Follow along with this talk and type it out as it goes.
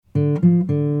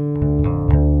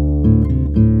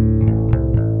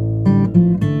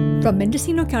From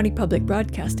Mendocino County Public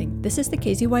Broadcasting, this is the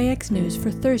KZYX News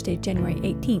for Thursday, January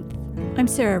 18th. I'm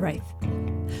Sarah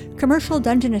Reith. Commercial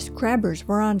Dungeness crabbers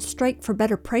were on strike for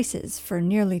better prices for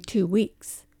nearly 2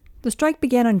 weeks. The strike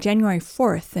began on January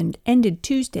 4th and ended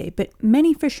Tuesday, but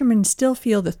many fishermen still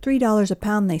feel the $3 a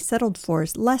pound they settled for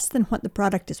is less than what the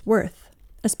product is worth,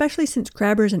 especially since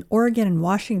crabbers in Oregon and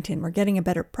Washington were getting a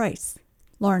better price.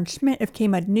 Lauren Schmidt of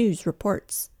KMUD News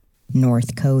reports.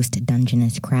 North Coast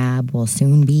Dungeness crab will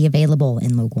soon be available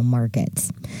in local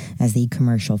markets, as the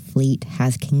commercial fleet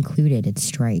has concluded its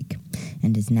strike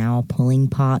and is now pulling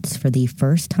pots for the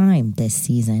first time this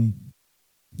season.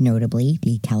 Notably,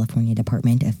 the California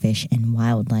Department of Fish and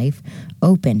Wildlife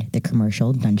opened the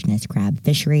commercial Dungeness crab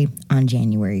fishery on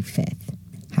January 5th.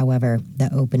 However, the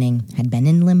opening had been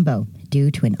in limbo due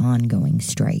to an ongoing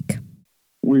strike.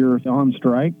 We're on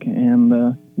strike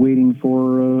and waiting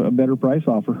for a better price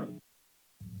offer.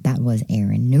 That was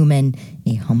Aaron Newman,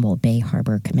 a Humboldt Bay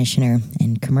Harbor commissioner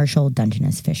and commercial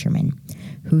Dungeness fisherman,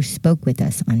 who spoke with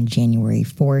us on January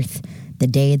 4th, the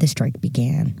day the strike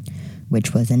began,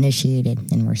 which was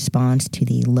initiated in response to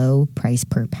the low price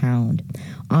per pound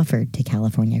offered to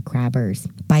California crabbers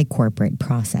by corporate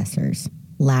processors.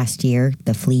 Last year,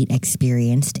 the fleet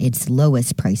experienced its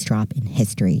lowest price drop in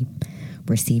history,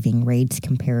 receiving rates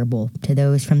comparable to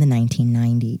those from the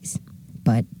 1990s.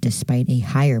 But despite a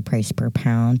higher price per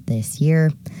pound this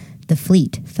year, the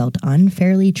fleet felt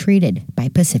unfairly treated by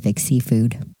Pacific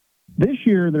Seafood. This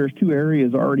year, there's 2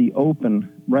 areas already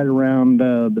open right around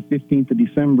the 15th of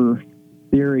December.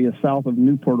 The area south of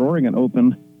Newport, Oregon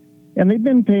opened, and they've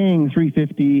been paying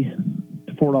 $3.50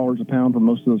 to $4 a pound for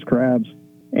most of those crabs.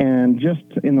 And just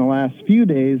in the last few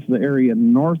days, the area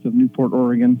north of Newport,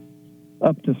 Oregon,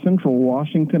 up to central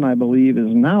Washington, I believe, is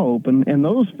now open, and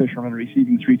those fishermen are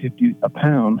receiving $3.50 a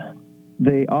pound.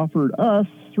 They offered us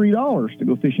 $3 to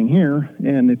go fishing here,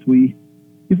 and if we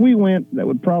went, that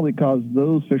would probably cause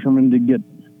those fishermen to get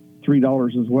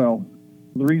 $3 as well.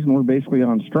 The reason we're basically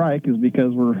on strike is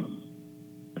because we're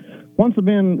once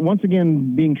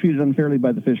again being treated unfairly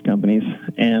by the fish companies,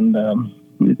 and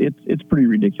it's pretty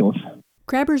ridiculous.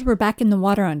 Crabbers were back in the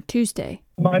water on Tuesday.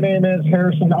 My name is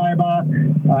Harrison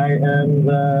Eibach. I am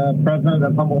the president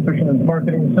of Humboldt Fishermen's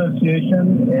Marketing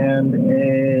Association and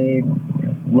a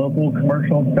local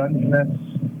commercial Dungeness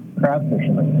crab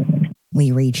fisherman.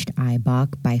 We reached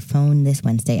Eibach by phone this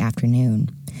Wednesday afternoon,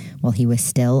 while he was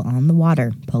still on the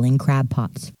water pulling crab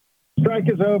pots. Strike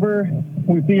is over.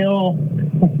 We feel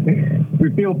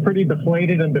pretty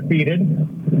deflated and defeated.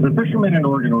 The fishermen in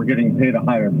Oregon were getting paid a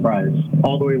higher price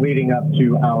all the way leading up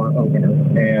to our opener.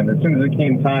 And as soon as it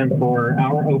came time for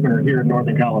our opener here in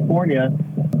Northern California,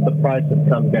 the price had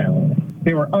come down.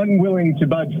 They were unwilling to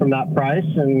budge from that price,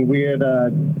 and we had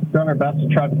done our best to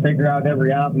try to figure out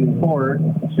every avenue forward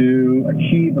to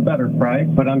achieve a better price.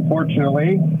 But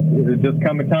unfortunately, it had just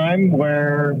come a time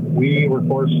where we were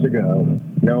forced to go.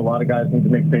 You know, a lot of guys need to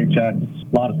make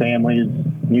paychecks. A lot of families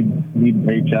need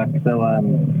paychecks. So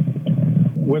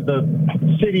with the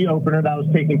city opener that was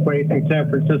taking place in San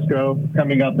Francisco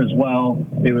coming up as well,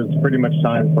 it was pretty much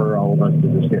time for all of us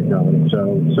to just get going.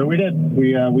 So we did.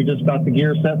 We just got the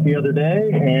gear set the other day,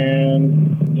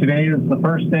 and today is the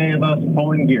first day of us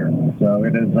pulling gear. So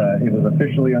it is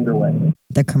officially underway.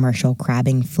 The commercial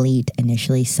crabbing fleet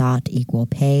initially sought equal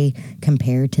pay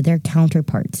compared to their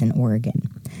counterparts in Oregon,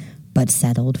 but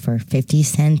settled for 50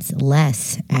 cents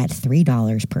less at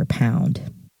 $3 per pound.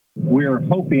 We're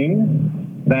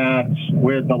hoping that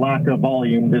with the lack of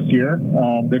volume this year,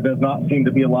 there does not seem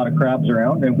to be a lot of crabs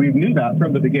around, and we knew that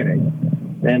from the beginning.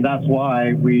 And that's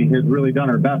why we had really done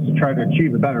our best to try to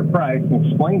achieve a better price and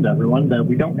explain to everyone that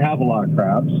we don't have a lot of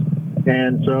crabs,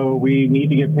 and so we need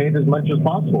to get paid as much as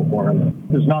possible for them.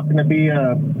 There's not going to be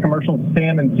a commercial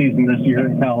salmon season this year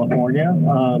in California.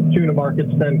 Tuna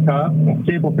market's been tough.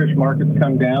 Sablefish market's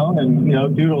come down, and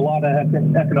due to a lot of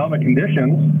economic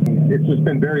conditions, it's just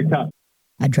been very tough.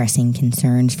 Addressing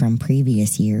concerns from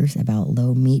previous years about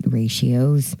low meat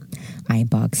ratios,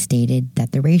 Eibach stated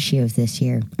that the ratios this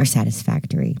year are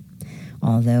satisfactory,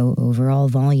 although overall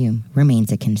volume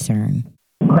remains a concern.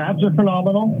 Crabs are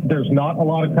phenomenal. There's not a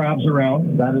lot of crabs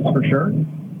around, that is for sure.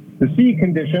 The sea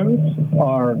conditions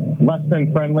are less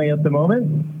than friendly at the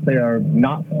moment. They are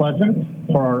not pleasant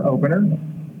for our opener.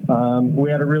 We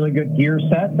had a really good gear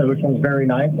set. The ocean was very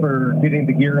nice for getting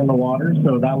the gear in the water,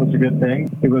 so that was a good thing.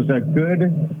 It was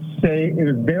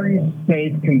very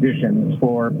safe conditions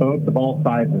for both of all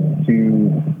sizes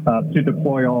to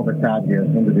deploy all the crab gear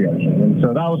into the ocean, and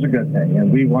so that was a good thing,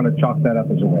 and we want to chalk that up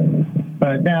as a win.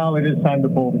 But now it is time to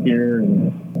pull the gear,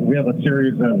 and we have a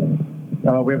series of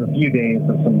we have a few days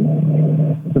of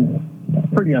some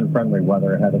pretty unfriendly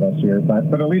weather ahead of us here, but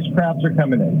at least crabs are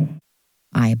coming in.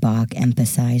 IBOG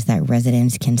emphasized that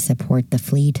residents can support the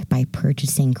fleet by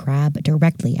purchasing crab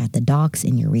directly at the docks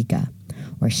in Eureka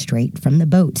or straight from the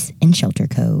boats in Shelter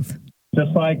Cove.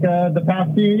 Just like the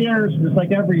past few years, just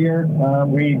like every year,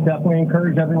 we definitely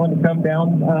encourage everyone to come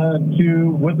down to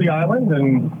Woodley Island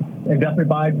and definitely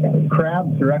buy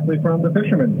crabs directly from the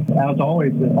fishermen. As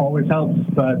always, it always helps.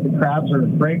 But the crabs are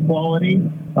great quality.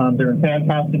 They're in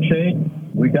fantastic shape.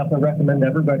 We definitely recommend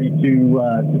everybody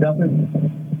to definitely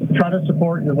try to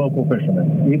support your local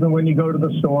fishermen. Even when you go to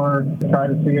the store, try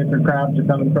to see if your crabs are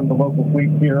coming from the local fleet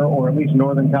here or at least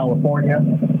Northern California.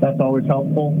 That's always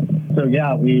helpful. So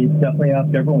yeah, we definitely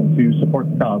ask everyone to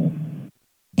support the cause.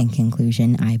 In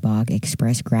conclusion, IBOG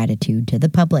expressed gratitude to the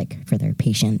public for their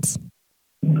patience.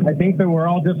 I think that we're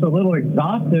all just a little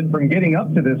exhausted from getting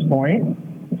up to this point.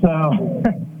 So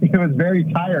it was very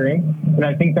tiring, and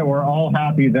I think that we're all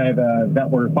happy that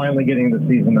we're finally getting the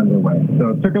season underway. So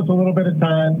it took us a little bit of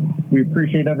time. We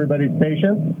appreciate everybody's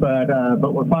patience,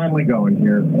 but we're finally going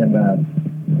here, and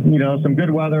some good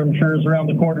weather I'm sure is around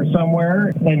the corner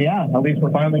somewhere. And yeah, at least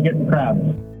we're finally getting crabs.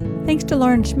 Thanks to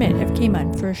Lauren Schmidt of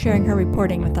KMUN for sharing her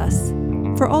reporting with us.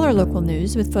 For all our local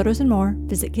news with photos and more,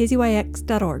 visit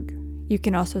kzyx.org. You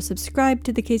can also subscribe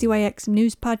to the KZYX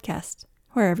News Podcast,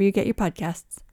 wherever you get your podcasts.